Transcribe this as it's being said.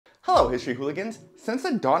Hello, history hooligans! Since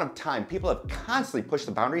the dawn of time, people have constantly pushed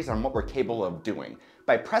the boundaries on what we're capable of doing.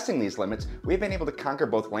 By pressing these limits, we've been able to conquer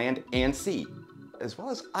both land and sea, as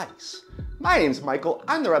well as ice. My name's Michael,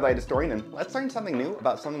 I'm the Red Light Historian, and let's learn something new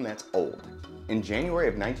about something that's old. In January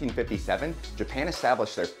of 1957, Japan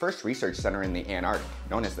established their first research center in the Antarctic,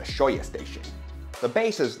 known as the Syowa Station. The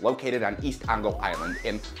base is located on East Ango Island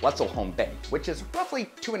in Wetzelholm Bay, which is roughly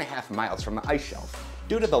 2.5 miles from the ice shelf.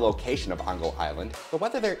 Due to the location of Ango Island, the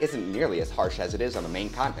weather there isn't nearly as harsh as it is on the main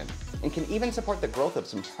continent, and can even support the growth of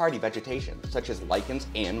some hardy vegetation, such as lichens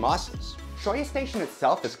and mosses. Syowa Station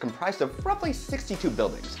itself is comprised of roughly 62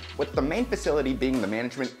 buildings, with the main facility being the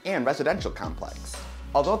management and residential complex.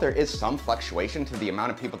 Although there is some fluctuation to the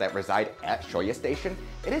amount of people that reside at Syowa Station,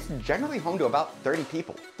 it is generally home to about 30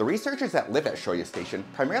 people. The researchers that live at Syowa Station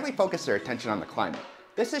primarily focus their attention on the climate.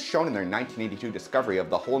 This is shown in their 1982 discovery of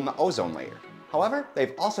the hole in the ozone layer. However,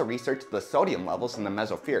 they've also researched the sodium levels in the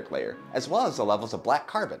mesospheric layer, as well as the levels of black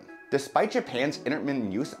carbon. Despite Japan's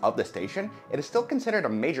intermittent use of the station, it is still considered a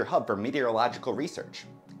major hub for meteorological research.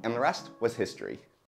 And the rest was history.